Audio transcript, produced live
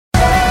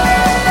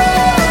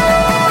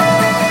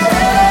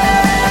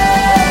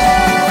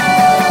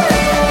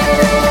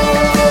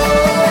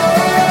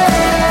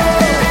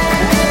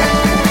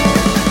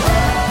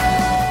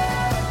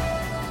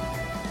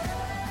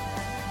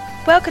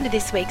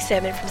this week's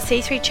sermon from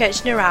C3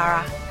 Church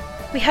Narara.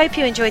 We hope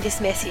you enjoy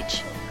this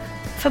message.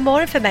 For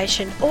more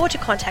information or to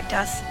contact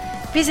us,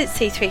 visit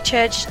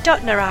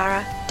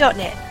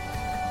c3church.narara.net.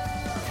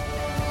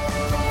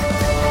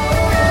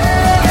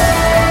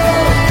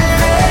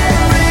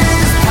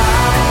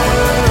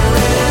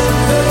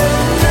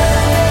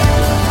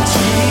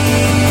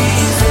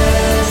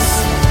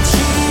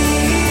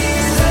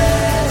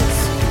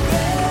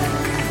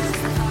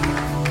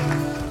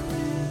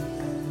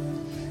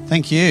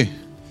 Thank you.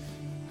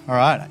 All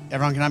right,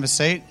 everyone can have a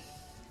seat.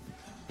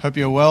 Hope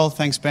you're well.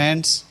 Thanks,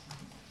 band.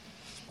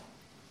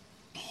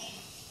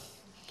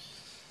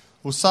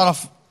 We'll start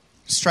off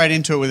straight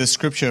into it with a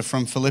scripture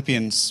from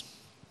Philippians.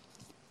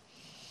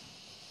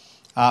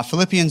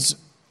 Philippians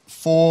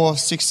 4,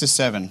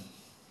 6-7.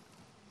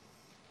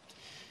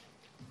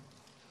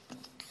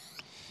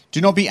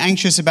 Do not be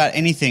anxious about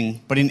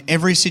anything, but in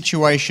every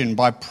situation,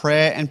 by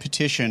prayer and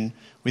petition,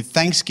 with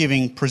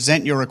thanksgiving,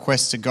 present your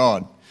requests to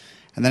God.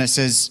 And then it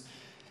says,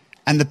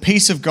 and the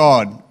peace of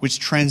God, which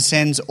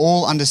transcends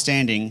all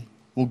understanding,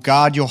 will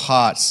guard your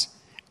hearts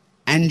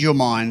and your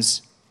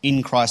minds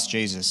in Christ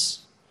Jesus.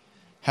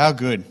 How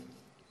good.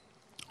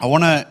 I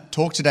want to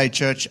talk today,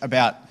 church,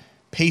 about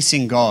peace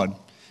in God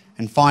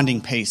and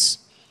finding peace.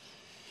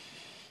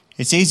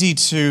 It's easy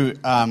to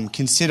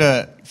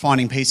consider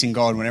finding peace in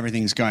God when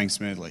everything's going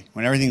smoothly.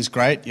 When everything's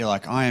great, you're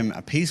like, I am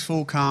a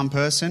peaceful, calm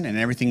person and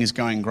everything is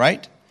going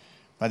great.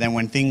 But then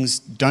when things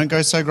don't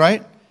go so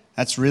great,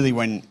 that's really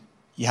when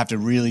you have to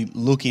really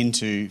look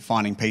into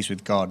finding peace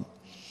with God.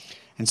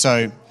 And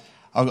so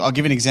I'll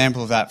give an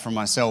example of that from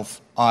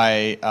myself.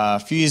 A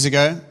few years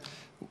ago,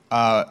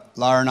 Lara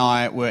and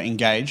I were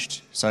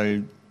engaged,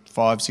 so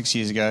 5-6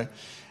 years ago,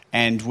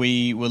 and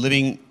we were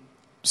living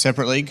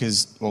separately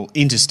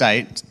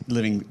interstate,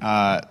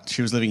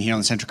 she was living here on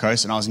the Central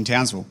Coast and I was in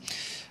Townsville.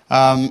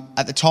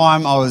 At the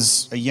time, I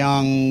was a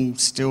young,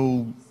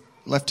 still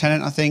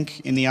lieutenant, I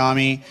think, in the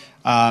Army.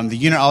 The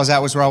unit I was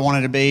at was where I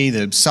wanted to be.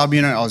 The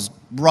sub-unit, I was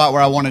right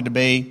where I wanted to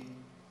be.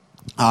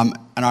 And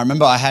I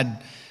remember I had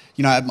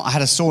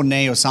a sore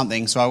knee or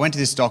something, so I went to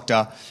this doctor,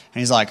 and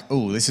he's like,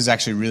 oh, this is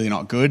actually really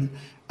not good.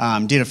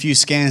 Did a few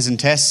scans and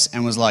tests,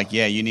 and was like,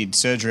 yeah, you need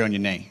surgery on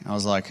your knee. I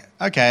was like,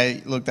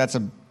 okay, look, that's a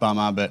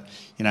bummer, but,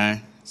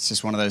 it's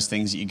just one of those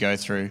things that you go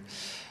through.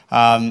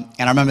 And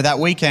I remember that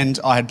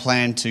weekend I had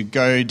planned to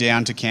go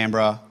down to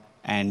Canberra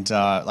and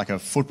like a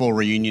football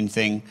reunion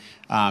thing,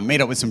 meet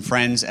up with some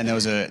friends, and there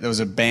was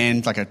a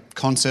band, like a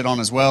concert on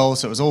as well,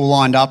 so it was all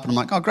lined up, and I'm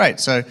like, oh great.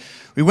 So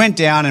we went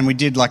down and we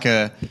did like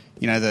the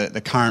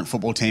current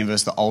football team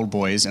versus the old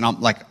boys, and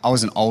I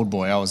was an old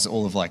boy, I was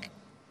all of like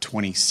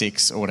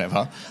 26 or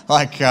whatever.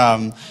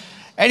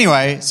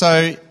 Anyway,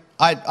 so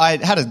I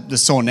had the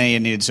sore knee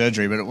and needed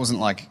surgery, but it wasn't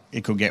like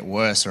it could get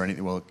worse or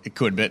anything. Well, it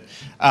could, but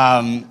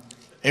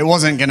it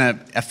wasn't going to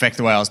affect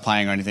the way I was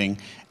playing or anything.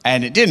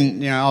 And it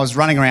didn't. I was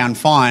running around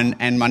fine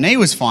and my knee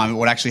was fine, but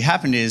what actually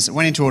happened is I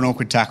went into an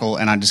awkward tackle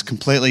and I just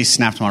completely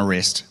snapped my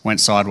wrist, went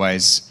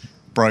sideways,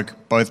 broke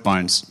both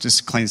bones,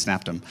 just clean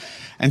snapped them.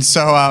 And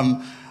so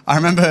I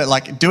remember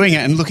like doing it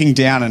and looking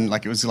down and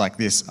like it was like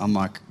this. I'm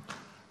like,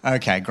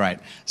 okay, great.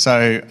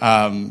 So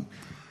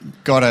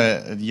got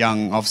a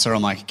young officer.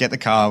 I'm like, get the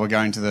car, we're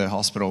going to the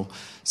hospital.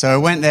 So I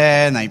went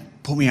there and they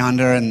put me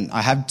under and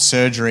I had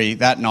surgery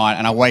that night,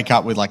 and I wake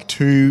up with like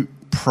 2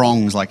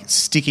 prongs like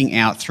sticking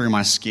out through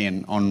my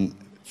skin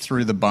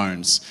through the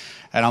bones.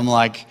 And I'm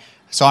like,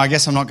 so I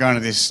guess I'm not going to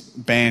this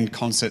band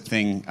concert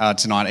thing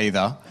tonight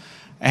either.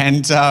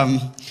 And so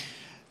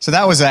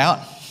that was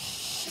out.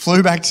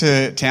 Flew back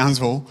to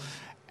Townsville,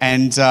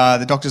 and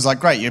the doctor's like,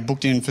 great, you're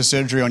booked in for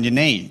surgery on your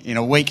knee in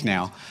a week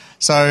now.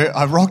 So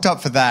I rocked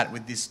up for that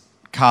with this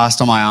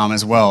cast on my arm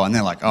as well, and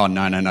they're like, oh,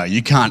 no,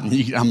 you can't.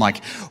 I'm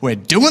like, we're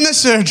doing the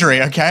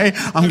surgery, okay?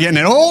 I'm getting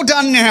it all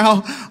done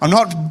now. I'm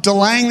not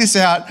delaying this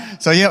out.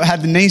 So yeah, I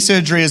had the knee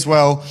surgery as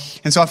well.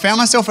 And so I found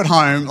myself at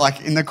home,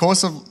 like in the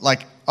course of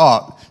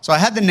so I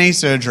had the knee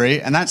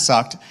surgery, and that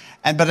sucked.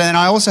 But then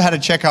I also had a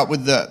checkup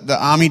with the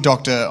army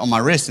doctor on my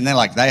wrist, and they're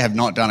like, they have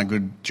not done a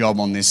good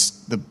job on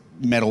the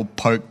metal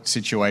poke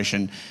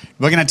situation.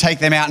 We're going to take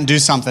them out and do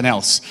something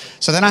else.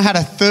 So then I had a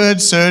 3rd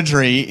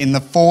surgery in the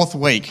 4th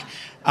week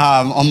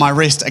on my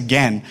wrist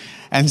again.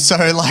 And so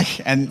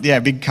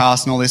big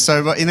cast and all this.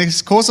 So in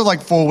the course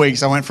of 4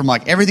 weeks, I went from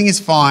everything is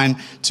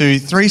fine to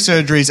 3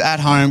 surgeries at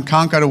home,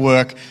 can't go to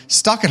work,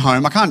 stuck at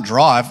home. I can't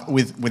drive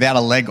without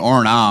a leg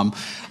or an arm.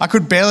 I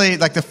could barely,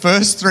 the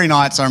first 3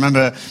 nights, I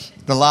remember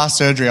the last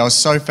surgery, I was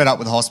so fed up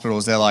with the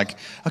hospitals. They're like,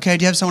 okay,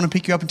 do you have someone to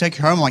pick you up and take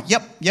you home? I'm like,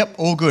 yep,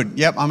 all good.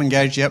 Yep, I'm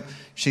engaged, yep.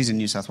 She's in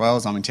New South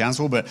Wales, I'm in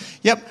Townsville, but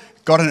yep,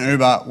 got an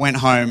Uber, went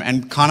home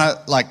and kind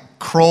of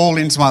crawled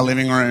into my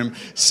living room,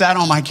 sat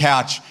on my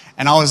couch,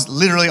 and I was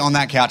literally on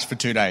that couch for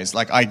 2 days.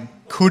 I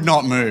could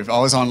not move. I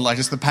was on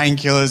just the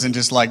painkillers and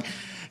just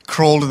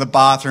crawled to the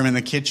bathroom in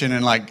the kitchen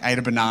and ate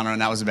a banana,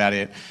 and that was about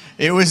it.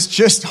 It was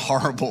just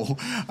horrible.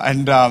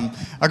 And I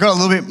got a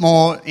little bit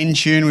more in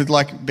tune with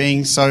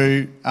being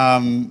so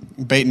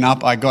beaten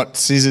up. I got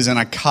scissors and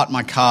I cut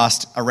my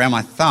cast around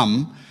my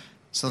thumb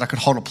so that I could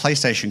hold a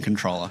PlayStation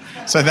controller.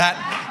 So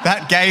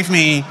that gave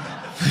me,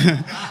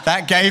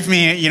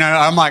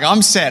 I'm like,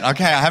 I'm set.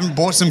 Okay, I haven't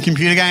bought some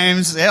computer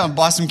games. Yeah, I'll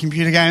buy some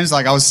computer games.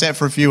 Like, I was set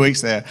for a few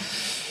weeks there.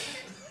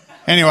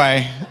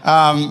 Anyway,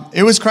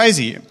 it was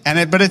crazy.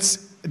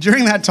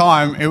 During that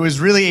time, it was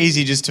really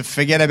easy just to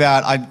forget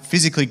about, I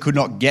physically could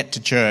not get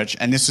to church,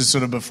 and this was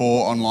sort of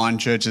before online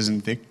churches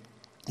and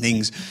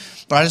things.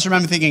 But I just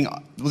remember thinking,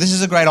 well, this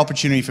is a great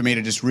opportunity for me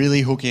to just really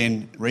hook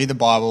in, read the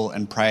Bible,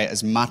 and pray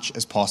as much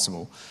as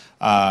possible.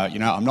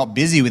 I'm not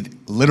busy with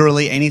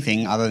literally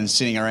anything other than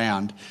sitting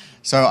around.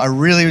 So I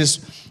really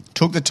just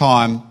took the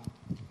time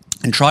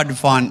and tried to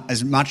find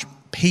as much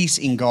peace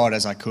in God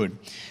as I could.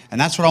 And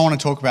that's what I want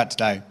to talk about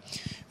today.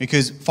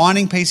 Because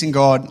finding peace in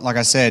God, like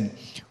I said,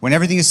 when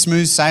everything is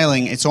smooth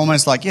sailing, it's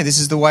almost like, this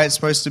is the way it's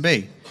supposed to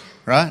be,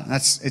 right?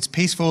 It's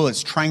peaceful,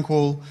 it's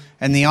tranquil,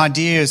 and the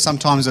idea is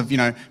sometimes of,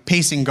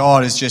 peace in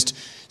God is just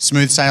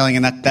smooth sailing,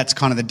 and that's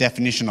kind of the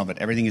definition of it.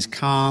 Everything is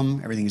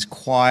calm, everything is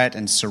quiet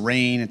and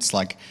serene. It's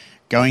like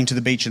going to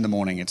the beach in the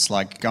morning. It's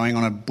like going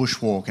on a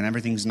bushwalk and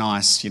everything's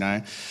nice,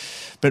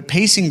 But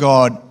peace in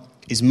God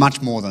is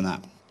much more than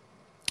that.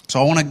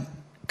 So I want to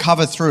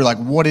cover through like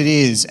what it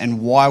is and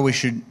why we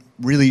should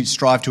really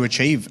strive to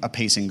achieve a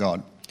peace in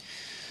God.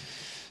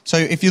 So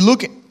if you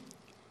look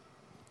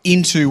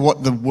into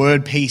what the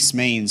word peace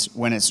means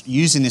when it's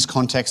used in this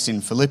context in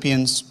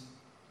Philippians,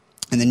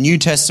 in the New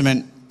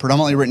Testament,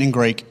 predominantly written in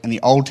Greek, and the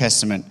Old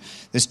Testament,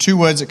 there's two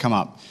words that come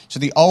up. So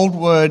the old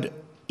word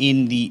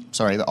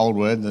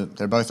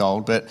they're both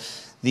old, but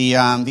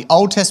the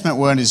Old Testament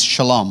word is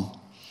shalom.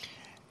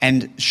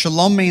 And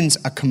shalom means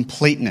a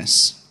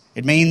completeness.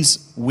 It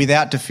means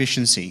without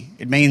deficiency.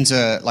 It means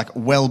like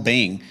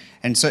well-being.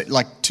 And so,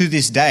 like, to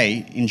this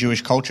day, in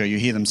Jewish culture, you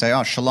hear them say,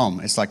 oh,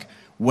 shalom. It's like,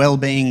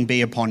 well-being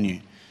be upon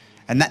you.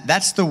 And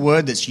that's the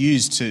word that's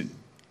used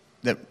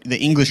that the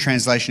English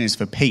translation is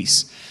for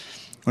peace.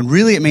 When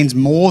really it means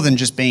more than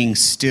just being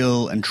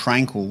still and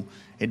tranquil.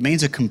 It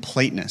means a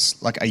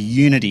completeness, like a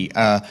unity,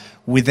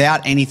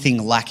 without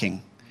anything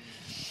lacking.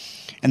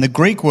 And the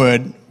Greek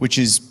word, which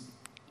is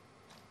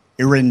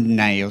irene,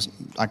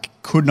 I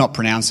could not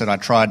pronounce it, I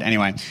tried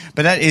anyway,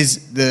 but that is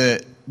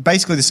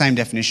basically the same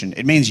definition.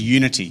 It means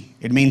unity.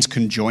 It means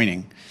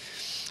conjoining.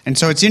 And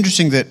so it's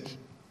interesting that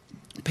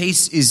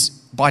peace is,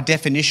 by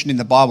definition in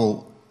the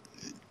Bible,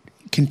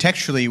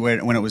 contextually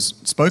when it was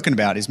spoken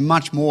about, is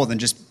much more than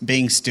just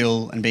being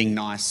still and being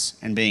nice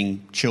and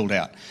being chilled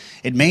out.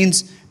 It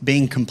means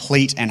being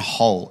complete and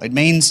whole. It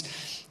means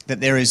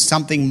that there is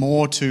something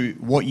more to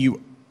what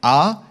you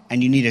are,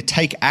 and you need to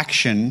take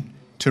action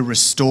to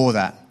restore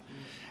that.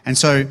 And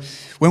so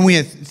when we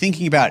are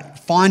thinking about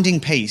finding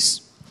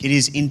peace, it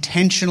is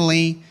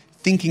intentionally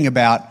thinking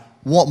about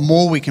what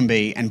more we can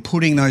be and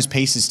putting those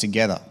pieces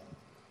together.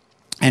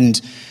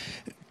 And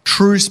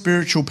true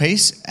spiritual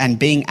peace and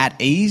being at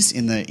ease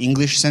in the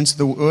English sense of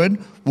the word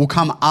will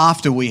come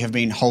after we have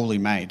been wholly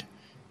made.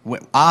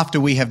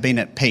 After we have been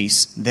at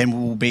peace, then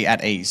we will be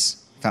at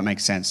ease, if that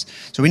makes sense.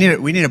 So we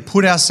need to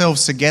put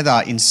ourselves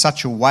together in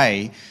such a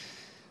way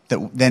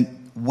that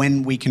then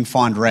when we can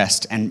find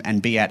rest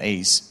and be at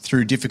ease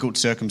through difficult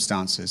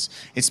circumstances.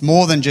 It's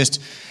more than just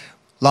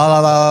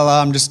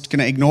I'm just going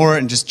to ignore it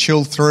and just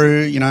chill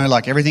through,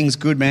 like everything's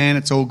good, man,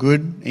 it's all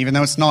good. Even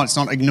though it's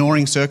not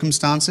ignoring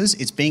circumstances.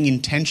 It's being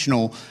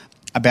intentional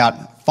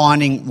about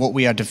finding what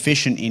we are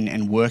deficient in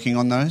and working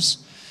on those,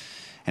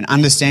 and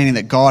understanding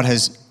that God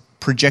has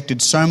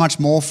projected so much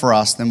more for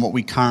us than what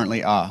we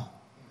currently are.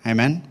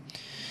 Amen?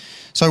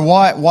 So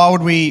why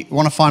would we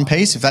want to find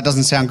peace if that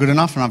doesn't sound good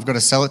enough and I've got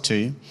to sell it to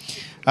you?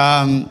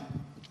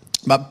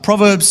 But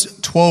Proverbs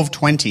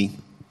 12:20,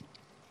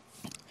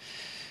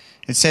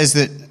 it says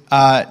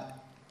that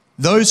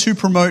those who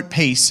promote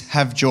peace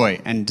have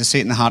joy, and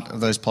deceit in the heart of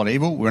those plot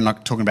evil. We're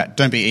not talking about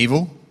don't be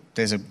evil.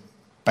 There's a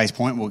base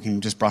point. We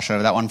can just brush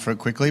over that one for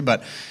quickly.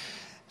 But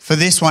for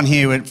this one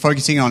here, we're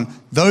focusing on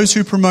those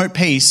who promote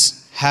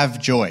peace have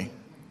joy.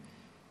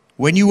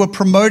 When you are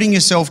promoting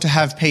yourself to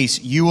have peace,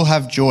 you will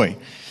have joy.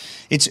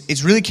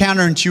 It's really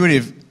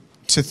counterintuitive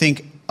to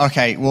think,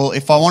 okay, well,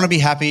 if I want to be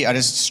happy, I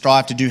just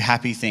strive to do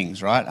happy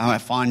things, right? I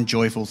find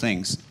joyful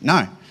things.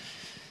 No.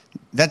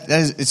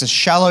 It's a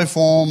shallow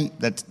form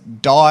that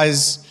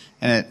dies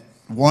and it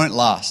won't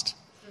last.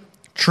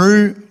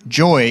 True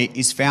joy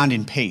is found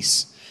in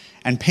peace,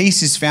 and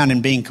peace is found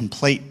in being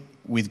complete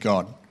with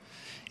God.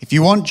 If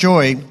you want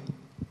joy,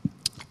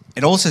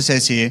 it also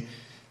says here,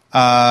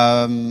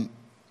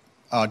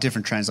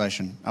 different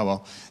translation. Oh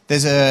well,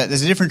 there's a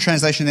different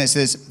translation that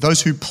says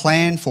those who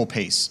plan for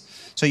peace.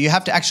 So you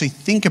have to actually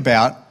think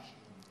about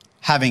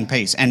having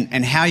peace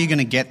and how you're going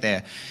to get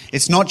there.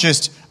 It's not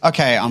just,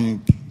 okay,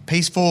 I'm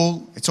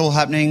peaceful, it's all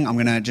happening, I'm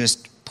going to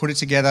just put it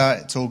together,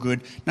 it's all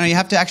good. No, you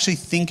have to actually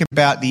think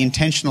about the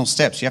intentional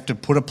steps. You have to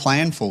put a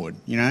plan forward,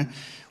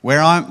 Where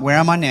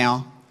am I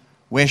now?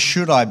 Where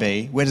should I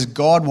be? Where does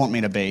God want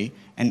me to be?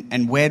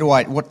 And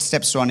what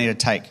steps do I need to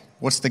take?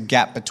 What's the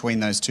gap between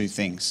those two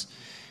things?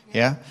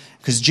 Yeah?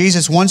 Because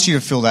Jesus wants you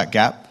to fill that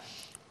gap,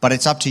 but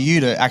it's up to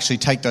you to actually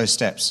take those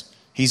steps.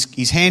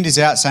 His hand is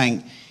out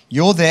saying,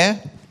 You're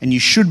there and you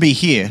should be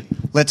here.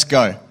 Let's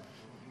go.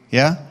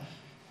 Yeah?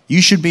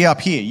 You should be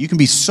up here. You can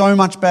be so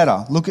much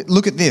better. Look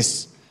at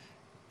this.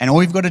 And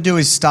all you've got to do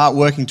is start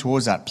working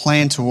towards that,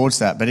 plan towards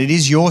that. But it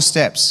is your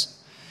steps.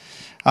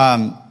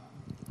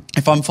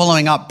 If I'm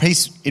following up,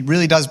 peace, it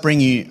really does bring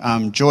you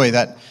joy.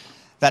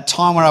 That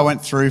time where I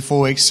went through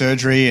 4 weeks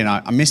surgery and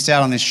I missed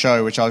out on this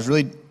show, which I was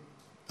really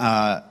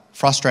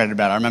frustrated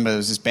about. I remember there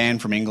was this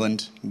band from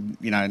England.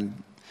 You know,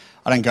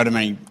 I don't go to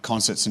many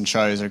concerts and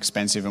shows. They're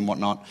expensive and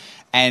whatnot.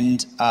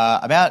 And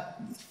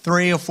about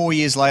 3 or 4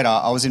 years later,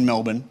 I was in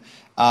Melbourne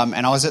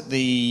and I was at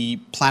the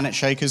Planet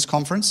Shakers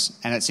conference,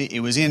 and it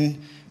was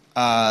in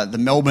the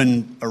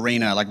Melbourne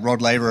arena, like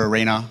Rod Laver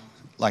Arena,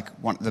 like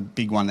the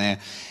big one there.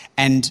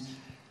 And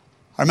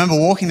I remember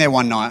walking there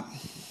one night,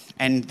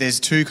 and there's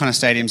 2 kind of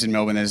stadiums in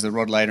Melbourne. There's the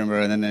Rod Laver,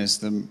 and then there's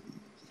the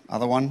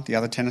other one, the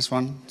other tennis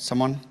one.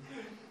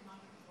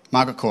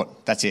 Margaret Court.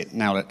 That's it.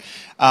 Nailed it.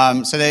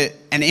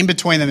 And in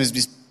between them is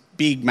this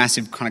big,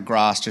 massive kind of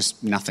grass,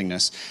 just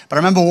nothingness. But I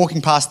remember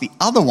walking past the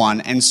other one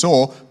and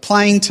saw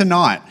Playing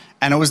Tonight,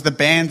 and it was the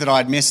band that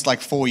I'd missed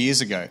like 4 years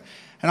ago.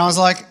 And I was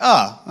like,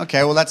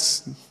 okay, well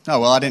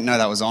I didn't know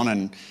that was on,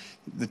 and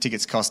the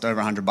tickets cost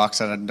over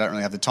 $100. I don't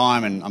really have the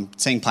time, and I'm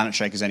seeing Planet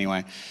Shakers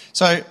anyway.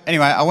 So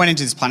anyway, I went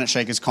into this Planet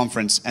Shakers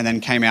conference and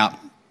then came out.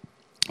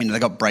 You know, they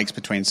got breaks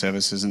between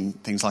services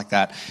and things like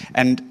that.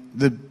 And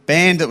the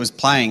band that was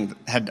playing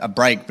had a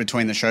break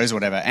between the shows or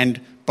whatever,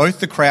 and both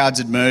the crowds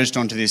had merged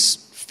onto this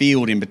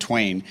field in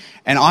between.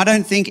 And I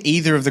don't think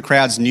either of the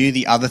crowds knew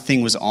the other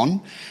thing was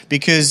on,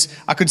 because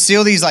I could see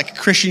all these like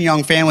Christian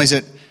young families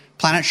at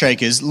Planet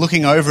Shakers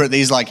looking over at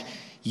these like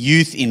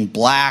youth in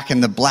black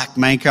and the black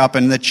makeup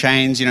and the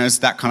chains, you know, it's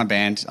that kind of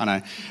band, I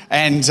know.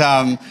 And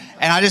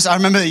I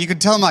remember that you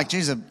could tell them like,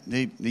 geez,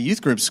 the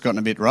youth group's gotten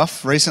a bit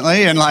rough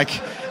recently, and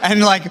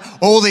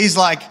all these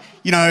like,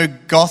 you know,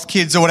 goth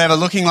kids or whatever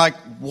looking like,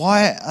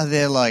 why are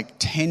there like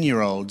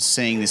 10-year-olds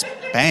seeing this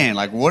band?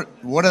 Like what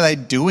are they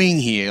doing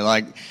here?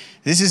 Like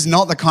this is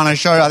not the kind of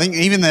show. I think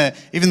even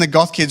the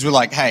goth kids were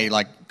like, hey,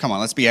 like come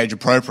on, let's be age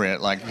appropriate.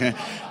 Like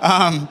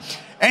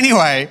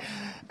anyway,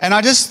 and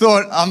I just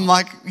thought, I'm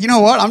like, you know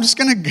what?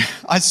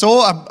 I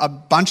saw a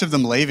bunch of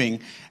them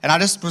leaving, and I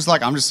just was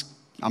like, I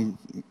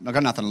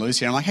got nothing to lose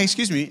here. I'm like, hey,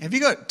 excuse me, have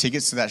you got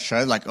tickets to that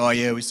show? Like, oh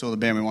yeah, we saw the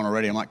band we want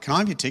already. I'm like, can I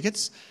have your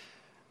tickets?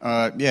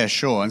 Yeah,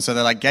 sure. And so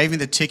they like gave me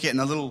the ticket and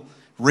the little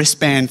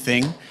wristband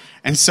thing.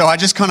 And so I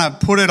just kind of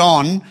put it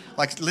on,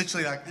 like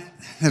literally like,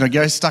 there I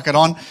go, stuck it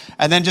on,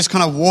 and then just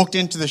kind of walked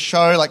into the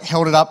show, like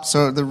held it up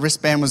so the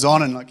wristband was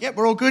on, and like, yep,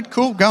 we're all good,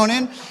 cool, going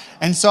in.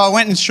 And so I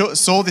went and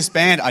saw this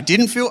band. I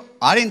didn't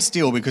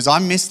steal because I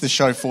missed the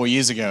show 4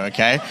 years ago,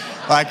 okay?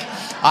 Like,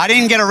 I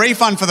didn't get a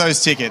refund for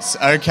those tickets,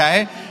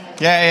 okay?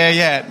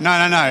 Yeah.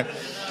 No.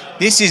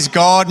 This is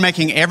God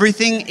making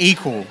everything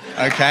equal,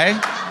 okay?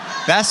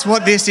 That's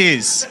what this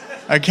is,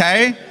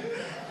 okay?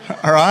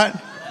 All right?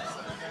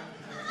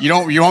 You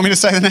want me to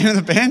say the name of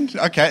the band?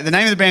 Okay, the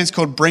name of the band is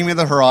called Bring Me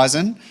the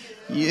Horizon.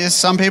 Yes,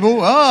 some people,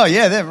 oh,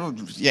 yeah,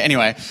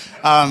 anyway.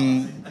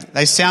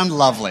 They sound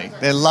lovely.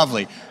 They're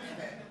lovely.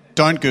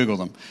 Don't Google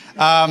them.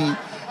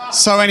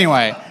 So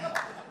anyway,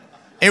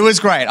 it was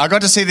great. I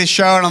got to see this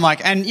show, and I'm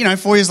like, and you know,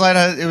 4 years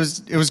later, it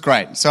was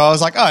great. So I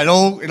was like,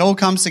 oh, it all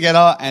comes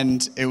together,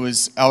 and I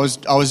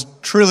was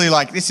truly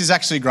like, this is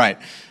actually great.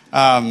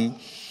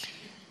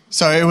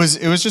 So it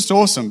was just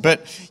awesome.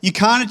 But you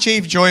can't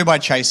achieve joy by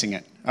chasing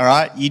it. All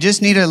right, you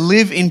just need to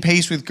live in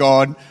peace with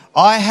God.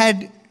 I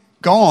had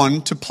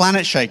gone to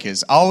Planet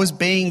Shakers. I was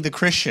being the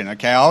Christian,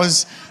 okay? I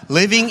was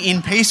living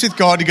in peace with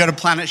God to go to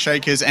Planet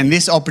Shakers, and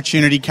this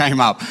opportunity came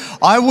up.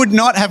 I would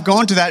not have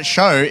gone to that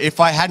show if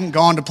I hadn't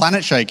gone to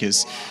Planet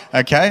Shakers,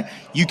 okay?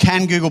 You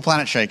can Google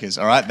Planet Shakers,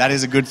 all right? That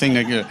is a good thing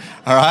to do,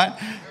 all right?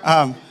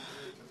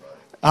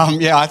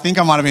 Yeah, I think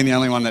I might have been the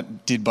only one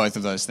that did both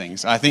of those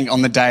things. I think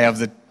on the day of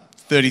the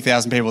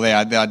 30,000 people there,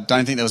 I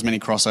don't think there was many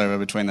crossover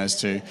between those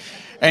two.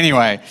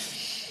 Anyway,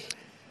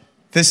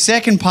 the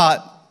second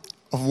part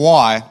of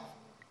why,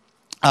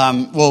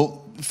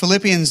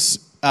 Philippians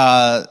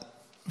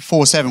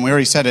 4:7, we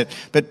already said it,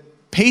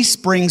 but peace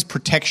brings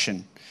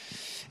protection.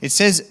 It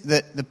says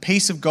that the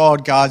peace of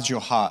God guards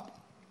your heart.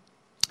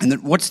 And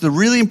that what's the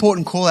really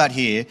important call out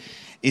here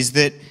is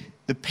that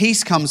the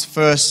peace comes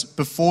first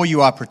before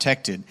you are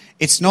protected.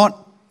 It's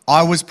not,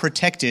 I was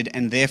protected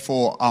and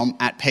therefore I'm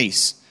at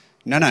peace.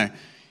 No.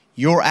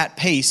 You're at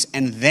peace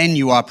and then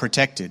you are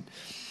protected.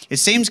 It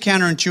seems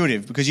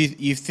counterintuitive because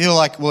you feel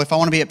like, well, if I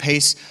want to be at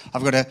peace,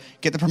 I've got to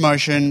get the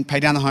promotion,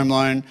 pay down the home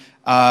loan,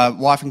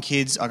 wife and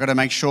kids. I've got to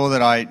make sure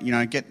that I,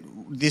 get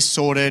this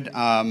sorted.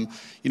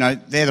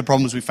 They're the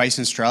problems we face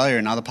in Australia.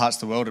 In other parts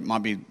of the world, it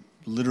might be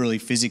literally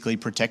physically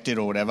protected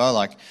or whatever.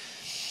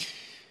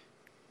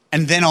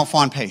 And then I'll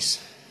find peace.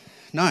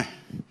 No.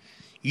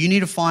 You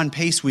need to find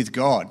peace with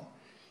God.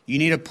 You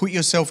need to put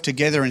yourself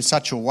together in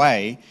such a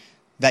way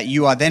that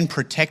you are then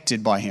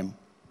protected by Him.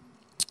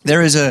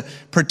 There is a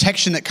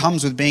protection that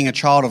comes with being a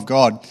child of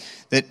God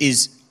that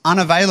is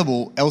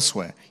unavailable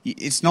elsewhere.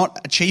 It's not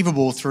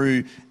achievable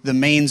through the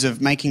means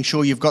of making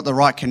sure you've got the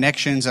right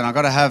connections and I've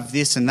got to have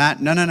this and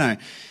that. No.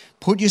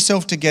 Put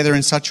yourself together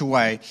in such a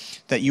way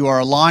that you are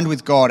aligned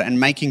with God and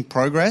making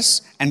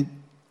progress, and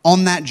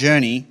on that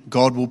journey,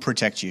 God will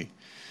protect you.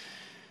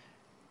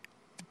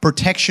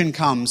 Protection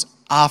comes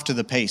after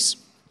the peace.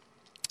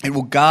 It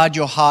will guard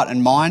your heart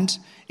and mind.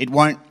 It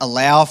won't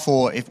allow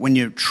for, when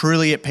you're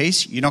truly at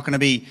peace, you're not going to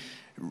be,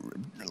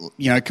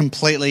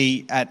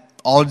 completely at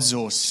odds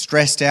or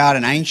stressed out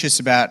and anxious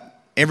about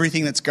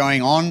everything that's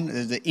going on,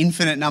 the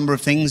infinite number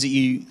of things that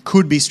you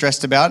could be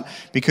stressed about,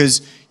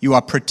 because you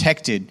are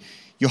protected.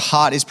 Your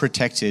heart is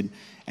protected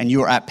and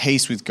you are at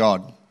peace with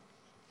God.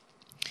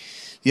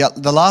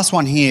 The last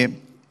one here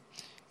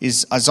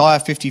is Isaiah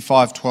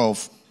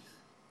 55:12.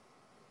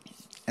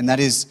 And that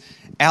is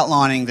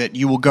outlining that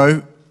you will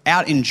go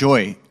out in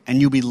joy and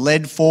you'll be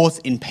led forth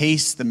in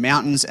peace, the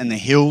mountains and the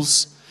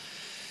hills.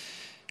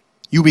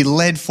 You'll be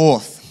led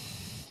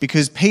forth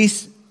because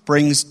peace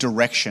brings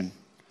direction.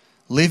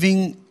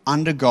 Living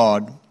under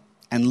God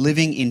and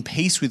living in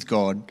peace with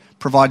God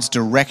provides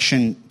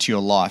direction to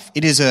your life.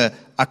 It is a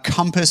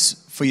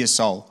compass for your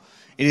soul.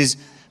 It is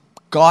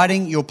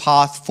guiding your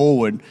path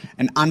forward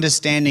and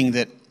understanding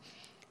that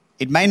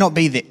it may not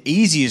be the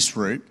easiest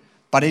route,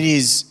 but it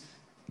is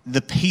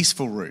the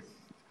peaceful route.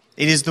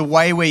 It is the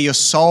way where your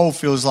soul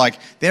feels like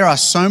there are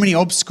so many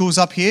obstacles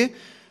up here,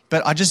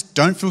 but I just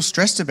don't feel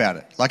stressed about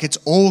it. Like it's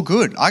all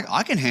good.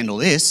 I can handle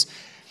this.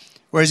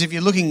 Whereas if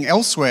you're looking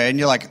elsewhere and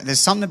you're like, there's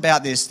something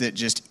about this that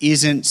just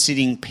isn't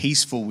sitting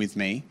peaceful with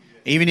me,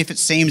 even if it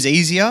seems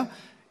easier,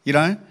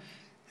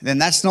 then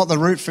that's not the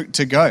route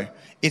to go.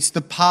 It's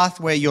the path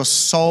where your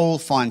soul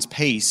finds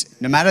peace,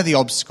 no matter the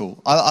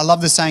obstacle. I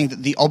love the saying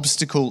that the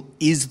obstacle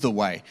is the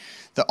way.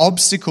 The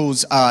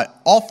obstacles are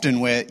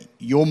often where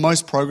your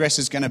most progress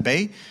is going to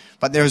be,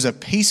 but there is a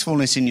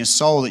peacefulness in your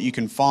soul that you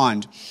can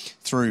find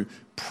through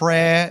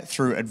prayer,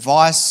 through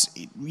advice,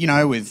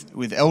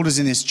 with elders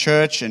in this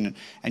church and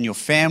your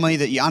family,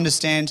 that you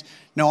understand,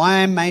 no, I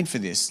am made for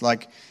this.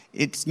 Like,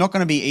 it's not going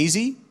to be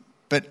easy,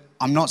 but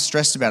I'm not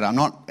stressed about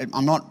it.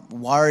 I'm not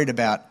worried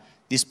about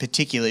this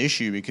particular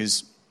issue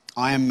because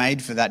I am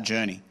made for that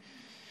journey.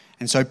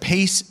 And so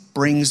peace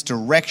brings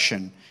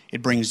direction.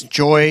 It brings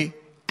joy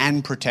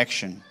and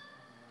protection.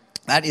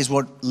 That is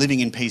what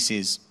living in peace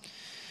is.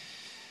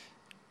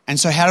 And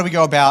so how do we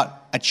go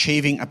about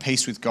achieving a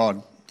peace with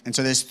God? And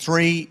so there's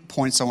 3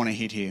 points I want to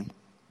hit here.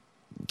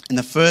 And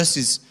the first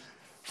is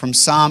from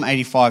Psalm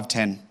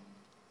 85:10.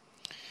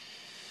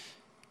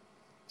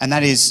 And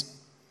that is,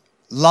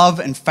 love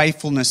and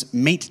faithfulness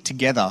meet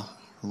together.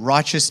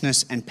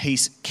 Righteousness and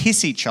peace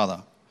kiss each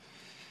other.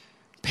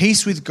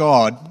 Peace with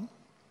God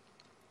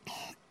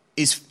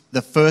is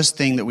the first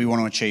thing that we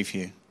want to achieve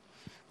here.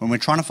 When we're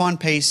trying to find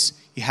peace,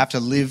 you have to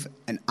live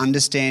an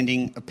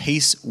understanding of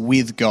peace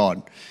with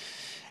God.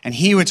 And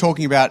here we're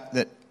talking about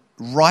that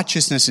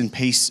righteousness and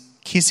peace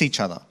kiss each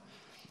other.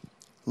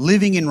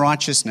 Living in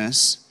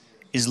righteousness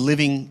is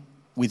living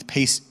with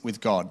peace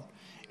with God.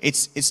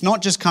 It's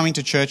not just coming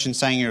to church and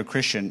saying you're a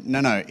Christian.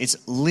 No, it's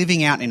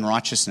living out in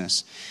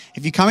righteousness.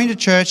 If you're coming to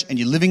church and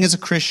you're living as a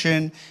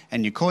Christian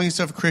and you're calling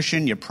yourself a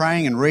Christian, you're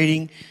praying and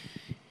reading,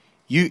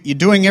 you're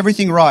doing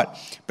everything right.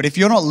 But if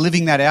you're not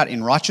living that out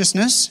in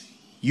righteousness,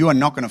 you are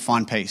not going to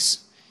find peace.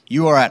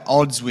 You are at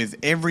odds with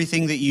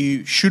everything that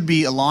you should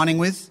be aligning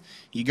with.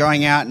 You're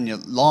going out and you're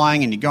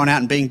lying and you're going out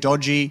and being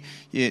dodgy.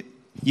 You're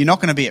not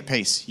going to be at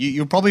peace.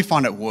 You'll probably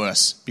find it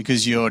worse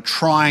because you've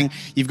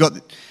got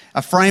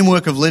a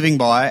framework of living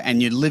by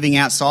and you're living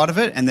outside of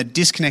it, and the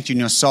disconnect in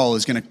your soul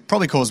is going to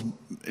probably cause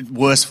it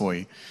worse for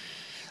you.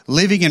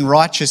 Living in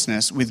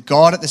righteousness with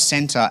God at the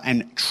center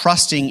and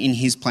trusting in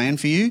his plan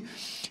for you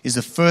is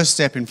the first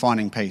step in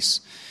finding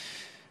peace.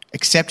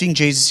 Accepting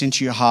Jesus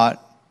into your heart,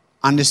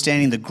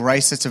 understanding the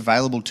grace that's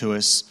available to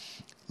us,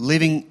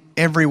 living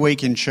every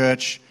week in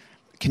church,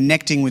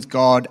 connecting with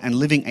God and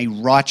living a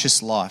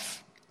righteous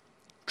life.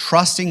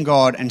 Trusting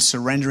God and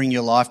surrendering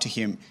your life to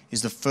him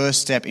is the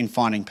first step in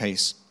finding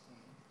peace.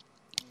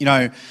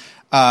 The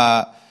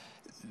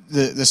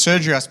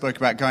surgery I spoke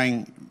about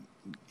going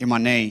in my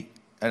knee,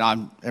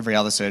 and every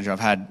other surgery I've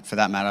had for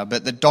that matter,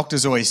 but the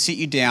doctors always sit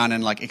you down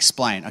and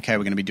explain, okay,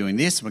 we're going to be doing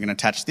this, we're going to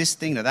attach this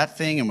thing to that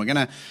thing, and we're going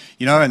to,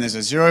 and there's a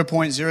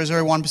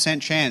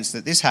 0.001% chance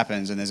that this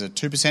happens, and there's a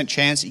 2%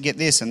 chance you get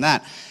this and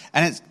that.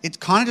 And it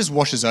kind of just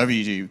washes over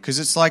you because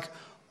it's like,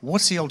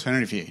 what's the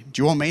alternative here?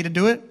 Do you want me to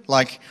do it?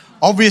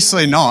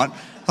 Obviously not.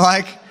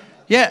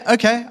 Yeah,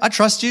 okay, I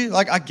trust you.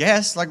 I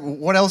guess.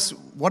 What else?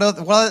 What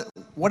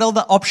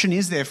other option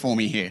is there for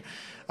me here?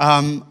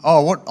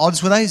 What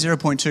odds were they?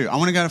 0.2. I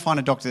want to go and find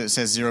a doctor that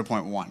says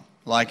 0.1.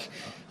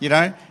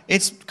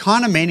 It's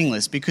kind of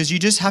meaningless because you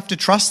just have to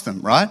trust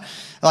them, right?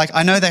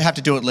 I know they have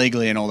to do it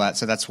legally and all that,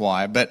 so that's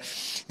why. But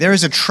there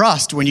is a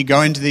trust when you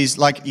go into these,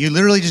 you're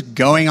literally just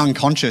going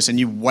unconscious and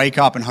you wake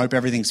up and hope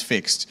everything's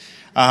fixed.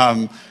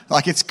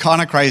 It's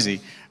kind of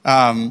crazy.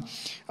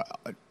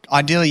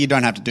 Ideally, you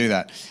don't have to do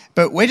that.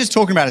 But we're just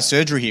talking about a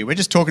surgery here. We're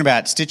just talking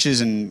about stitches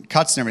and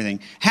cuts and everything.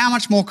 How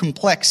much more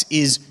complex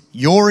is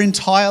your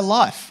entire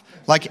life?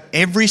 Like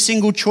every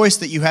single choice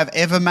that you have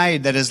ever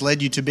made that has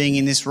led you to being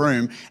in this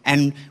room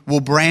and will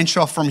branch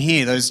off from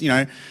here, those,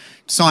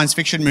 science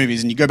fiction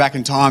movies, and you go back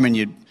in time and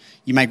you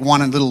make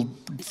one little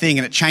thing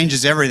and it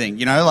changes everything,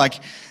 like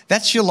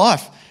that's your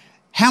life.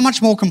 How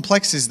much more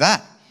complex is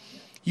that?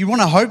 You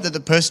want to hope that the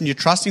person you're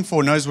trusting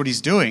for knows what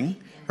he's doing,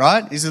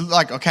 right? Is it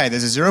like, okay,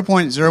 there's a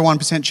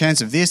 0.01%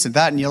 chance of this and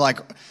that, and you're like,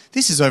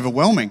 this is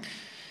overwhelming.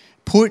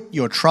 Put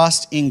your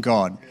trust in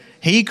God.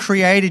 He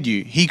created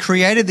you. He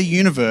created the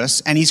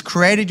universe, and he's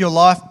created your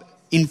life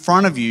in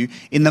front of you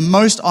in the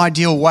most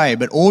ideal way,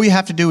 but all you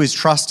have to do is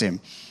trust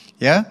him,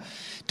 yeah?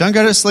 Don't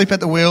go to sleep at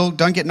the wheel.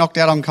 Don't get knocked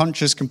out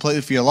unconscious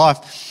completely for your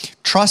life.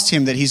 Trust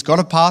him that he's got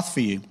a path for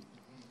you.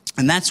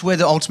 And that's where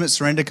the ultimate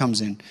surrender comes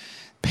in.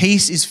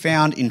 Peace is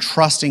found in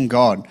trusting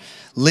God,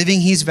 living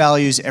his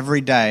values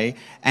every day,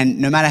 and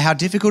no matter how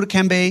difficult it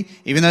can be,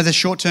 even though there's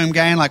short-term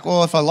gain, like,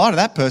 well, if I lie to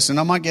that person,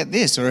 I might get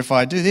this, or if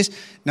I do this.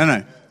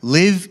 No.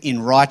 Live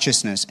in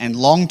righteousness, and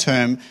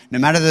long-term, no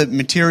matter the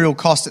material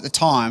cost at the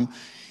time,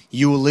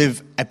 you will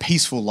live a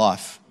peaceful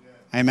life.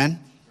 Amen?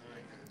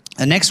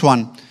 The next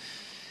one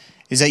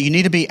is that you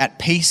need to be at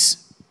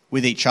peace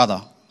with each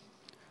other.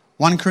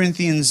 1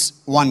 Corinthians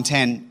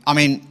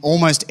 1:10,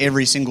 almost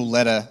every single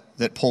letter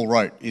that Paul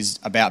wrote is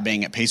about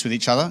being at peace with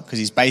each other, because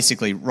he's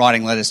basically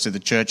writing letters to the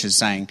churches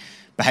saying,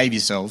 behave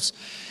yourselves.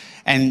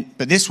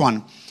 But this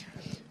one,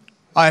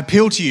 I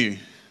appeal to you,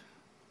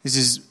 this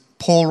is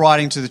Paul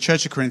writing to the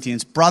church of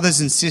Corinthians,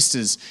 brothers and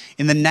sisters,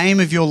 in the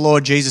name of your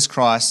Lord Jesus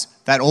Christ,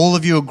 that all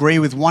of you agree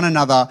with one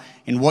another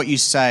in what you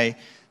say,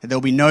 that there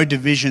will be no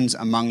divisions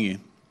among you.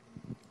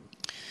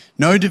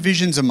 No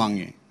divisions among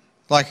you.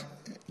 That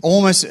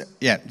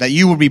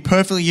you will be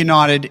perfectly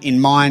united in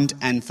mind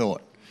and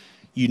thought.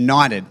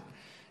 United.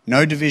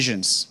 No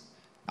divisions.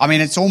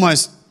 It's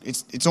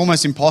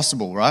almost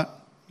impossible, right?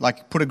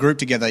 Like, put a group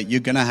together, you're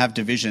going to have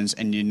divisions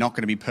and you're not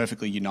going to be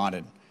perfectly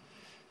united.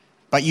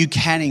 But you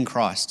can in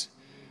Christ.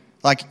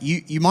 Like,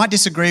 you might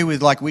disagree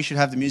with, like, we should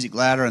have the music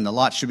louder and the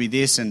lights should be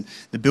this and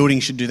the building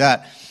should do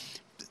that.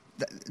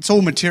 It's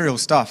all material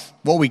stuff.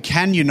 What we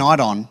can unite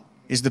on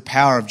is the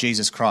power of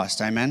Jesus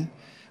Christ, amen?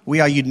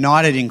 We are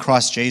united in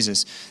Christ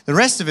Jesus. The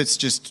rest of it's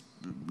just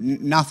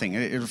nothing.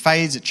 It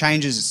fades, it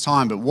changes, it's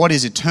time. But what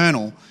is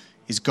eternal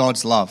is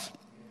God's love.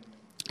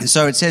 And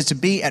so it says to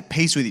be at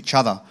peace with each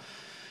other.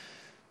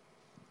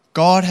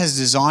 God has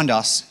designed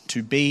us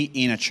to be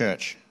in a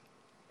church.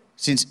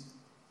 Since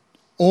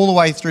all the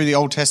way through the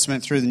Old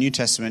Testament, through the New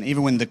Testament,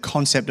 even when the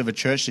concept of a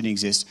church didn't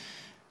exist,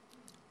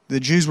 the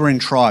Jews were in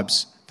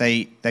tribes.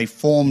 They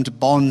formed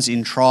bonds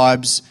in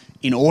tribes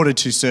in order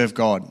to serve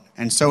God.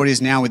 And so it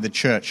is now with the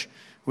church.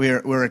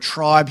 We're a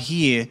tribe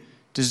here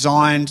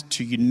designed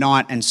to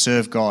unite and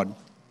serve God.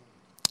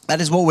 That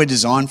is what we're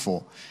designed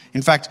for.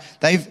 In fact,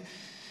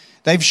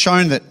 they've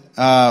shown that,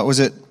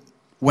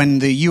 when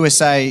the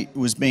USA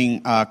was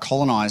being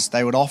colonized,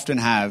 they would often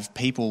have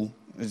people,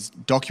 it's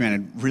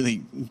documented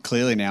really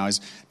clearly now, is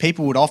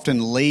people would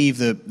often leave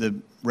the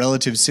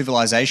relative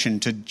civilization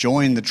to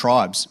join the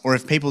tribes. Or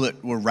if people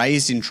that were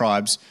raised in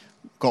tribes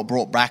got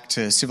brought back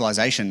to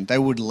civilization, they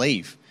would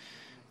leave.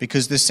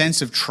 Because the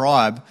sense of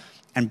tribe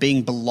and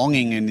being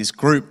belonging in this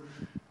group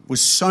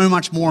was so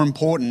much more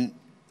important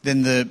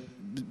than the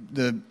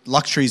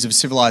luxuries of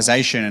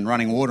civilization and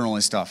running water and all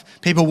this stuff.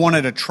 People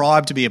wanted a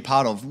tribe to be a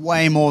part of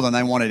way more than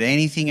they wanted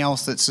anything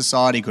else that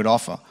society could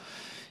offer,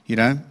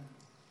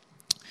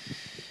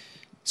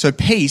 So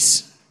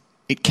peace,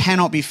 it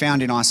cannot be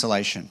found in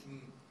isolation.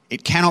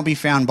 It cannot be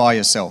found by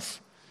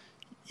yourself.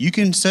 You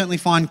can certainly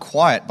find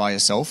quiet by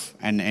yourself,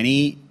 and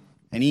any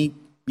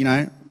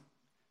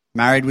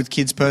married with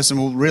kids person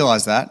will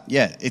realize that.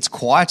 Yeah, it's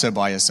quieter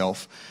by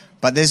yourself,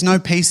 but there's no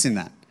peace in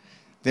that.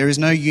 There is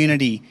no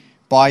unity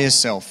by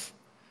yourself.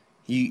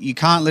 You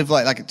can't live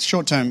like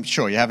short term,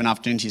 sure, you have an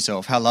afternoon to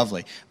yourself, how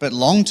lovely. But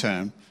long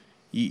term,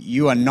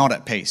 you are not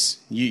at peace.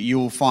 You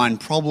will find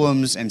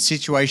problems and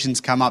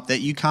situations come up that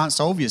you can't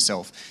solve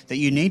yourself, that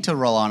you need to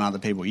rely on other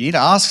people. You need to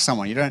ask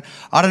someone.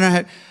 I don't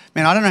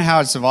know how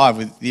I'd survive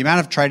with the amount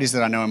of tradies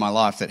that I know in my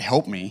life that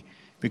help me,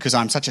 because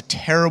I'm such a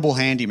terrible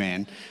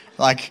handyman.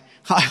 Like,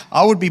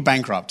 I would be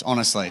bankrupt,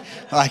 honestly.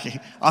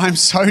 Like, I'm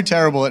so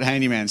terrible at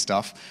handyman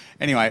stuff.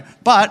 Anyway,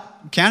 but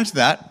counter to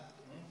that,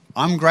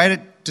 I'm great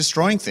at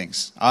destroying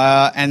things.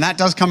 And that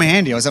does come in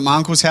handy. I was at my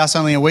uncle's house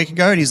only a week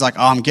ago, and he's like,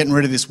 I'm getting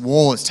rid of this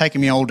wall. It's taking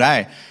me all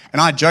day.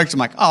 And I joked, I'm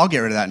like, I'll get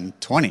rid of that in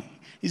 20.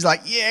 He's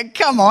like, yeah,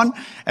 come on.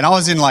 And I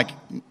was in like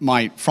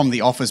my from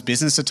the office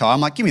business attire. I'm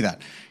like, give me that.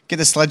 Get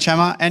the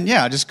sledgehammer. And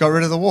yeah, I just got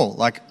rid of the wall.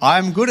 Like,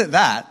 I'm good at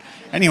that.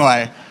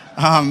 Anyway,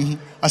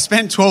 I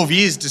spent 12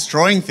 years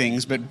destroying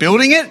things, but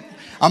building it,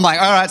 I'm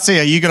like, all right, see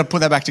ya. You got to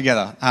put that back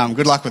together.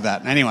 Good luck with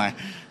that. Anyway.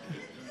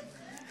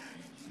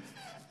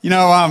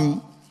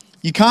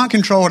 You can't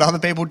control what other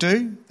people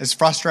do, as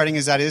frustrating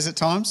as that is at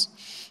times.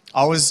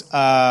 I was,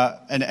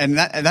 and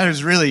that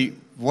is really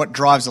what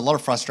drives a lot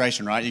of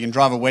frustration, right? You can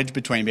drive a wedge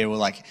between people,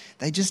 like,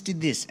 they just did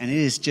this, and it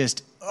is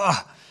just,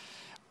 ugh.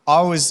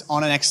 I was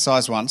on an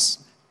exercise once,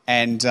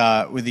 and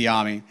with the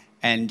army,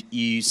 and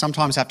you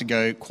sometimes have to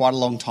go quite a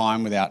long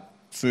time without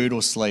food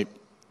or sleep,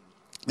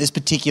 this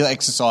particular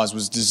exercise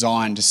was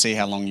designed to see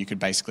how long you could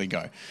basically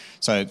go.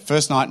 So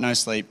first night, no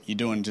sleep, you're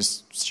doing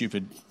just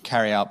stupid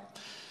carry up,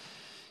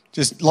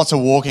 just lots of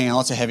walking and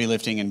lots of heavy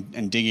lifting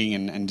and digging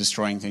and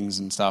destroying things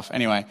and stuff.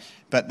 Anyway,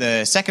 but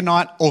the second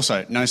night,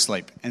 also no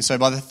sleep. And so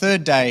by the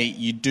third day,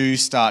 you do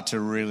start to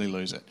really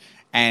lose it.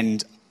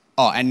 And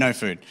no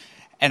food.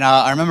 And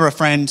I remember a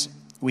friend,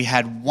 we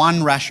had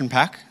one ration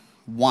pack,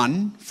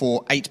 one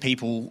for 8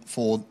 people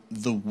for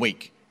the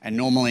week. And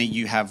normally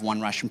you have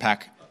one ration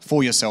pack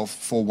for yourself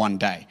for one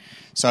day.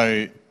 So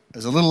it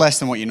was a little less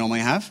than what you normally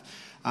have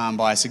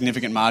by a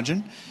significant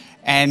margin.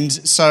 And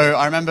so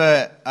I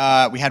remember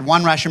we had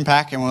one ration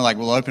pack and we were like,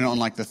 we'll open it on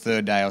like the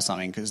third day or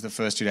something because the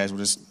first 2 days we'll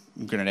just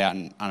grin it out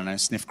and, I don't know,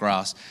 sniff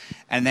grass.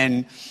 And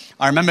then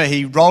I remember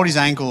he rolled his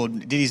ankle or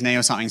did his knee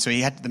or something, so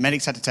the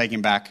medics had to take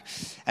him back.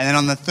 And then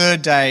on the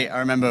third day, I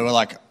remember we're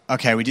like,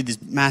 okay, we did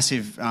this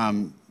massive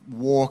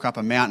walk up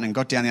a mountain and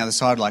got down the other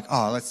side, like,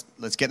 oh,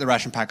 let's get the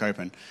ration pack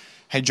open.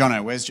 Hey,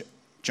 Jono, where's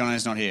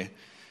Jono's not here.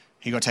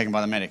 He got taken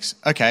by the medics.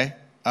 Okay,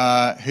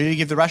 who did he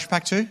give the ration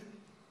pack to?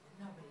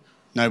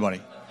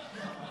 Nobody.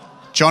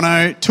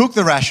 Jono took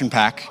the ration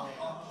pack,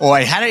 or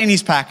he had it in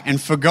his pack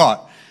and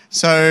forgot.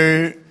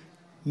 So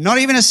not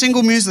even a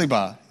single muesli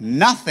bar,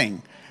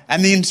 nothing.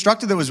 And the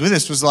instructor that was with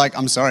us was like,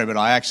 I'm sorry, but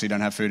I actually don't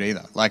have food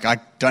either. Like, I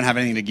don't have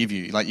anything to give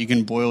you. Like, you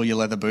can boil your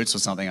leather boots or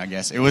something, I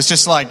guess. It was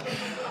just like,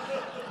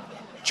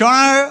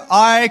 Jono,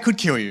 I could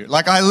kill you.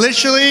 Like, I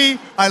literally,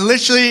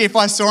 if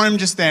I saw him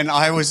just then,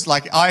 I was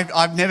like,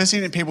 I've never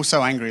seen people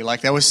so angry.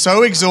 Like, they were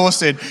so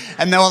exhausted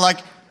and they were like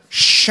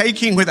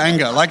shaking with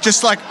anger. Like,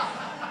 just like,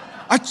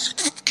 I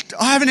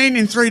haven't eaten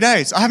in 3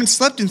 days. I haven't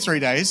slept in 3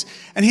 days.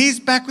 And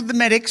he's back with the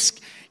medics.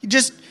 He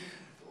just,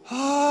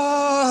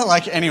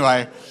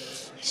 anyway,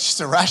 it's just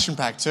a ration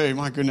pack too,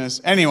 my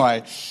goodness.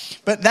 Anyway,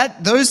 but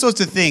those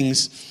sorts of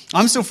things,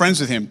 I'm still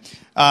friends with him.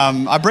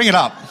 I bring it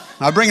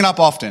up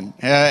often.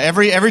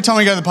 Every time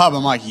we go to the pub,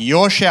 I'm like,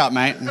 your shout,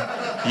 mate.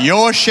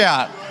 Your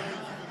shout.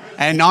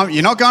 And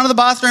you're not going to the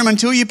bathroom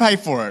until you pay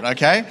for it,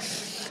 okay?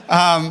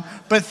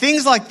 But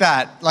things like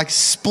that, like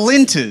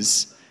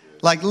splinters,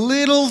 like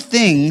little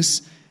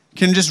things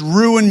can just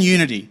ruin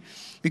unity.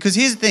 Because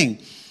here's the thing.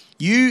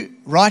 You,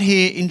 right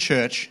here in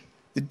church,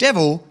 the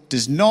devil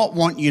does not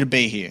want you to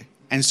be here.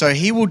 And so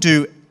he will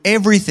do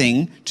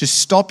everything to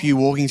stop you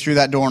walking through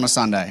that door on a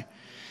Sunday.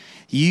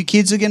 You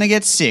kids are going to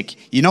get sick.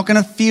 You're not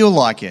going to feel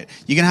like it.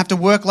 You're going to have to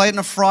work late on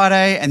a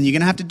Friday and you're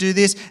going to have to do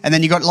this. And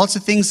then you got lots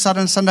of things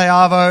Sunday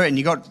Arvo and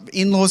you got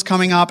in-laws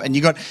coming up and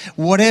you got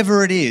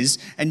whatever it is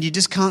and you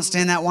just can't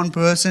stand that one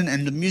person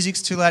and the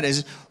music's too loud.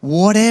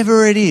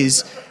 Whatever it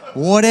is,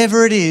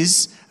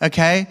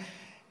 okay?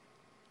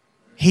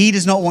 He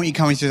does not want you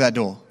coming through that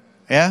door,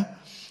 yeah?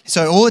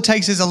 So all it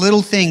takes is a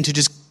little thing to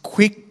just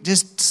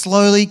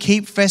slowly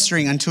keep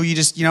festering until you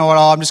just, you know what,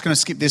 I'm just going to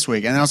skip this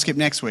week and then I'll skip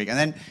next week and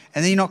then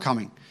you're not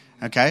coming,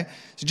 okay?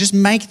 So just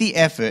make the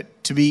effort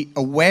to be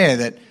aware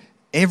that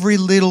every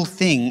little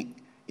thing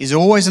is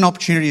always an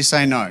opportunity to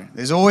say no.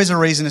 There's always a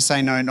reason to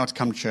say no, not to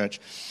come to church.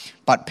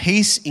 But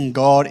peace in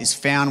God is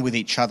found with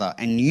each other,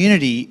 and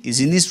unity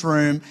is in this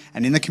room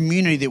and in the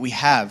community that we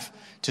have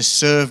to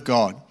serve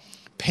God.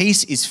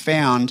 Peace is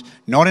found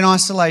not in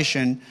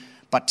isolation,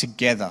 but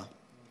together.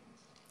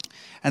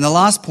 And the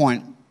last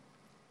point,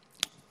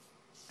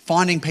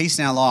 finding peace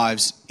in our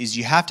lives, is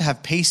you have to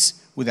have peace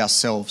with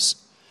ourselves.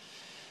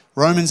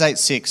 Romans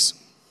 8:6.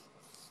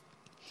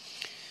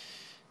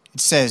 It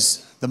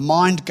says, the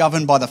mind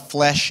governed by the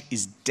flesh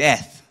is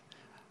death,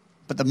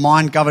 but the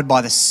mind governed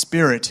by the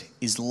Spirit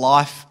is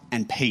life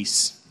and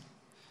peace.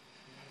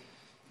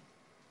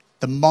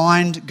 The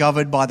mind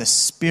governed by the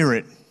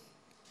Spirit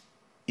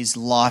is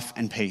life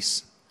and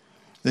peace.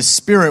 The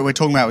Spirit we're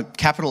talking about with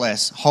capital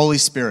S, Holy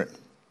Spirit.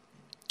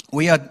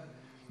 We are,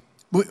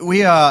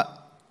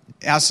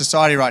 our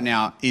society right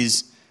now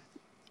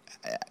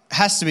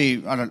has to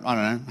be, I don't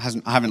know,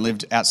 I haven't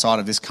lived outside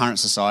of this current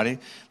society,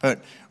 but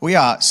we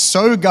are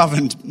so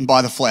governed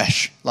by the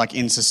flesh, like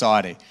in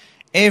society.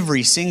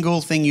 Every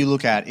single thing you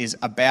look at is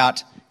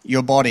about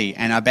your body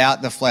and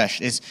about the flesh.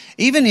 It's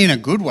even in a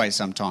good way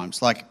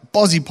sometimes, like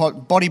body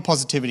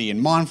positivity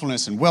and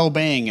mindfulness and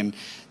well-being, and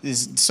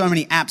there's so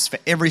many apps for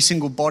every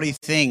single body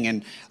thing,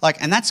 and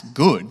that's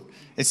good.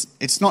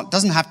 It's not,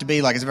 doesn't have to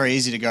be like, it's very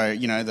easy to go,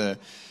 you know,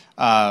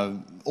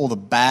 all the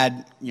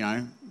bad, you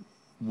know,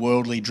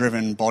 worldly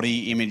driven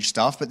body image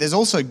stuff, but there's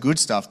also good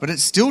stuff, but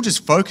it's still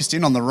just focused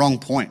in on the wrong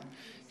point.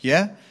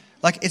 Yeah?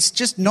 Like, it's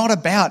just not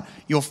about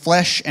your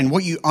flesh and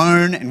what you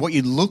own and what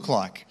you look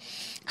like.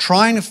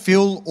 Trying to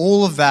fill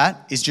all of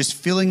that is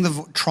just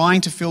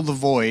trying to fill the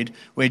void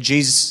where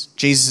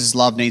Jesus'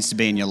 love needs to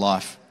be in your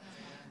life.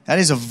 That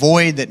is a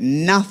void that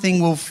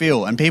nothing will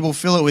fill, and people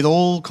fill it with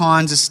all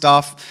kinds of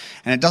stuff,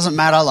 and it doesn't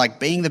matter, like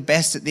being the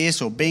best at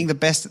this or being the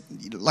best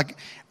at, like,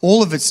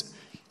 all of it's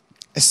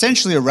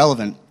essentially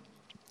irrelevant,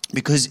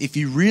 because if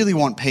you really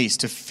want peace,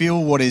 to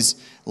fill what is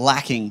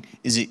lacking,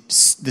 the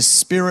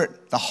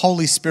Spirit, the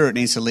Holy Spirit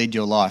needs to lead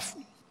your life.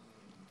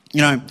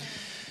 You know,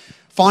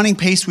 finding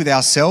peace with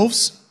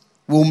ourselves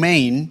will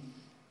mean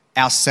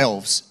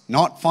ourselves,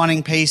 not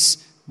finding peace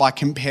by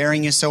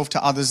comparing yourself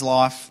to others'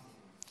 life.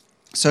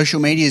 Social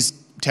media is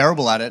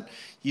terrible at it.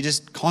 You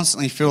just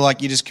constantly feel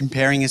like you're just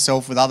comparing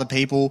yourself with other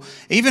people.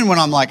 Even when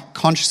I'm like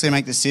consciously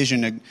make the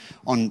decision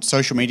on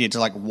social media to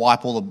like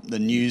wipe all the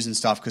news and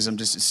stuff because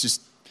it's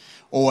just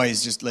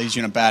always just leaves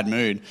you in a bad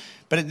mood.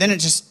 But then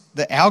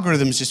the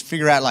algorithms just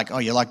figure out like, oh,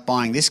 you like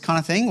buying this kind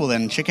of thing? Well,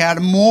 then check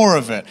out more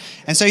of it.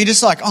 And so you're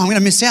just like, oh, I'm going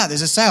to miss out.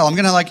 There's a sale. I'm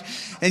going to like,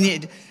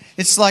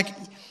 it's like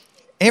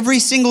every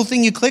single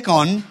thing you click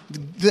on,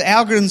 the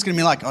algorithm's going to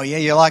be like, oh yeah,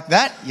 you like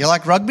that? You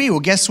like rugby? Well,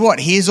 guess what?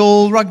 Here's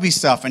all rugby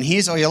stuff. And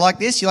here's, oh, you like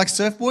this? You like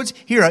surfboards?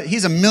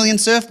 Here's a million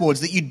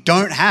surfboards that you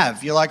don't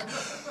have. You're like,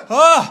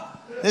 oh,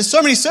 there's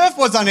so many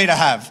surfboards I need to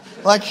have.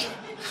 Like,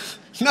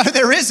 no,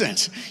 there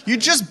isn't. You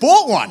just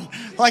bought one.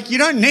 Like, you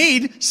don't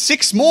need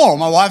 6 more.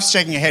 My wife's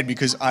shaking her head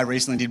because I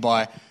recently did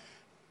buy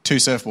 2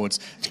 surfboards.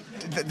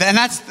 Then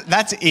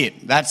that's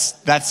it.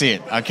 That's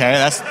it.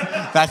 Okay,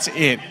 that's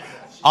it.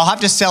 I'll have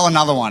to sell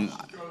another one.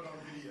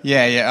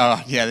 Yeah.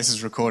 Oh, yeah. This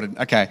is recorded.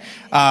 Okay.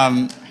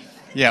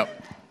 Yeah.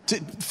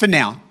 For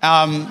now.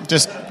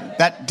 Just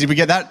that. Did we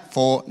get that?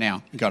 For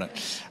now. You got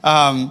it.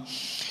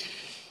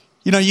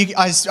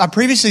 I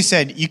previously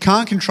said you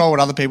can't control what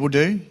other people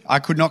do. I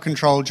could not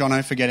control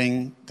Jono for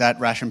getting that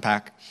ration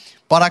pack.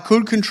 But I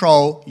could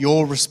control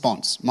your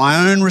response,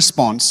 my own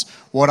response,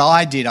 what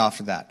I did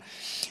after that.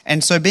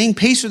 And so being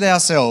peace with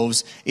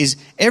ourselves is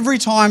every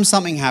time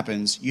something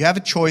happens, you have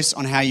a choice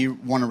on how you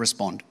want to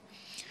respond.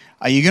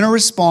 Are you going to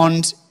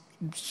respond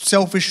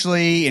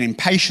selfishly and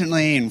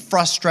impatiently and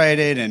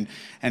frustrated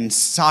and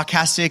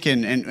sarcastic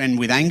and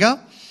with anger?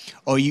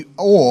 Or are you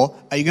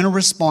going to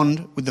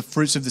respond with the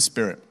fruits of the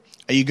Spirit?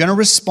 Are you going to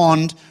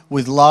respond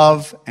with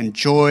love and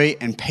joy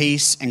and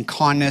peace and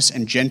kindness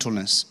and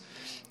gentleness?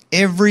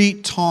 Every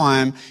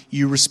time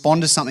you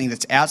respond to something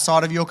that's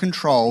outside of your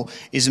control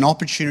is an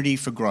opportunity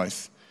for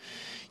growth.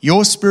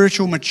 Your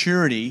spiritual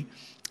maturity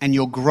and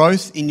your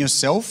growth in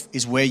yourself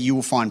is where you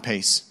will find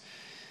peace.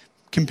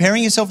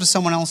 Comparing yourself to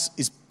someone else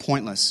is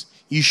pointless.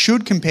 You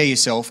should compare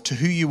yourself to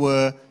who you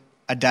were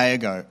a day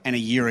ago and a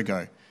year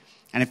ago.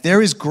 And if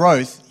there is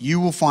growth, you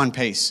will find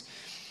peace.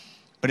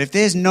 But if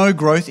there's no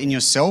growth in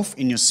yourself,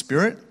 in your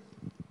spirit,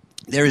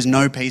 there is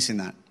no peace in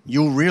that.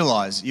 You'll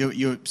realize,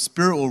 your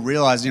spirit will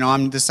realize,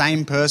 I'm the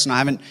same person. I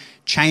haven't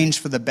changed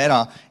for the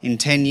better in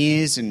 10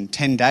 years and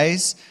 10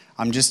 days.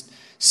 I'm just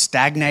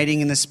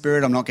stagnating in the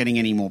spirit. I'm not getting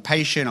any more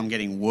patient. I'm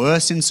getting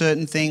worse in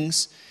certain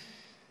things.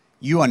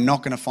 You are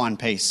not going to find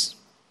peace.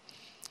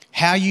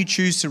 How you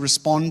choose to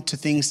respond to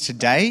things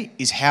today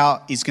is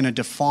going to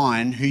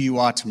define who you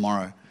are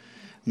tomorrow.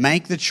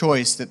 Make the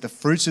choice that the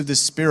fruits of the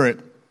Spirit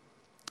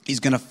is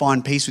going to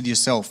find peace with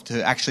yourself,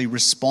 to actually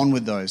respond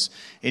with those.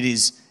 It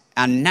is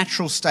our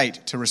natural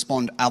state to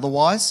respond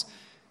otherwise.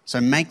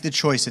 So make the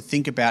choice to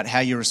think about how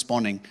you're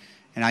responding.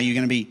 And are you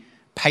going to be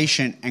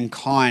patient and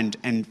kind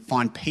and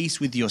find peace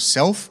with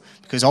yourself?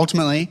 Because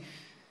ultimately,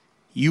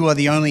 you are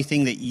the only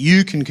thing that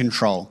you can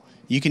control.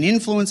 You can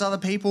influence other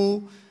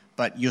people,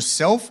 but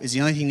yourself is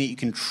the only thing that you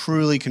can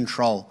truly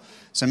control.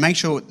 So make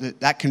sure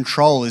that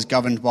control is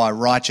governed by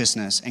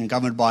righteousness and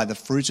governed by the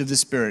fruits of the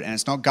Spirit, and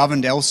it's not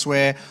governed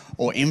elsewhere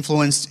or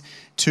influenced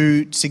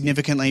too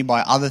significantly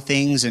by other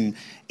things and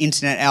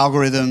internet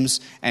algorithms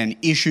and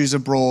issues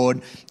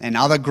abroad and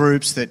other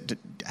groups that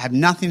have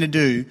nothing to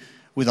do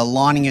with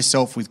aligning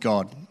yourself with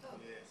God.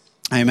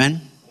 Amen?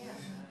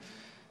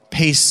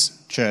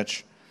 Peace,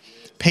 church.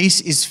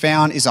 Peace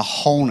is a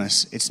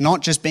wholeness. It's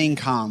not just being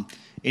calm.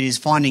 It is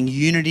finding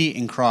unity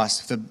in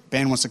Christ. If the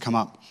band wants to come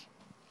up.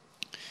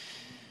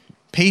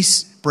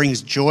 Peace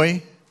brings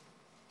joy,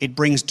 it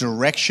brings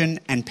direction,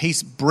 and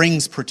peace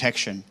brings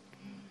protection.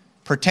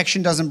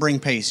 Protection doesn't bring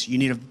peace. You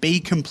need to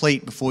be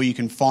complete before you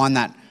can find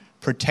that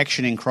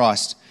protection in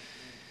Christ.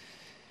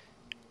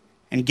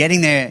 And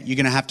getting there, you're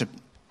going to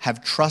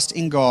have trust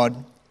in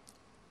God,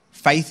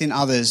 faith in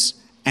others,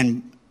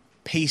 and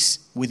peace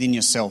within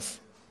yourself.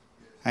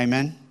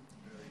 Amen?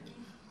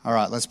 All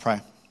right, let's pray.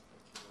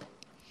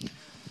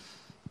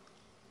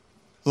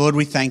 Lord,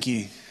 we thank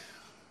you.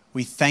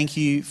 We thank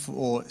you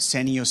for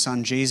sending your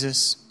Son,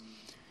 Jesus.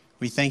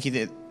 We thank you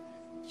that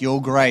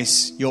your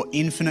grace, your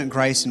infinite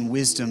grace and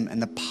wisdom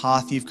and the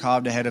path you've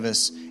carved ahead of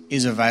us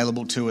is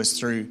available to us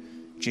through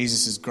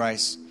Jesus'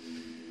 grace.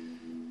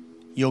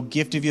 Your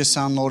gift of your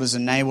Son, Lord, has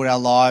enabled our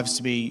lives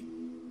to be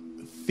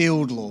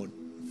filled, Lord,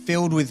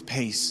 filled with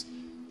peace,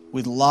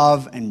 with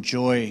love and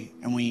joy.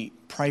 And we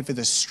pray for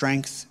the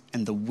strength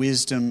and the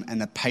wisdom and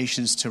the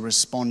patience to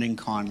respond in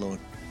kind, Lord.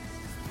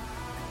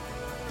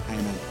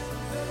 Amen.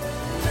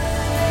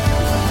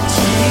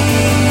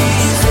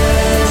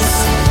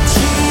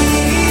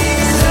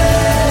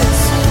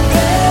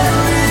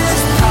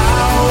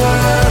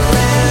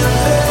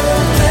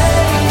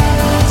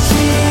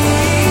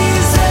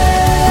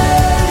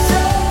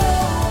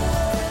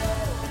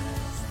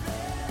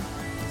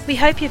 We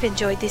hope you've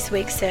enjoyed this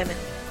week's sermon.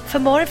 For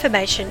more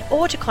information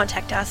or to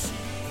contact us,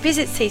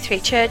 visit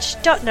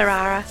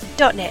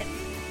c3church.narara.net.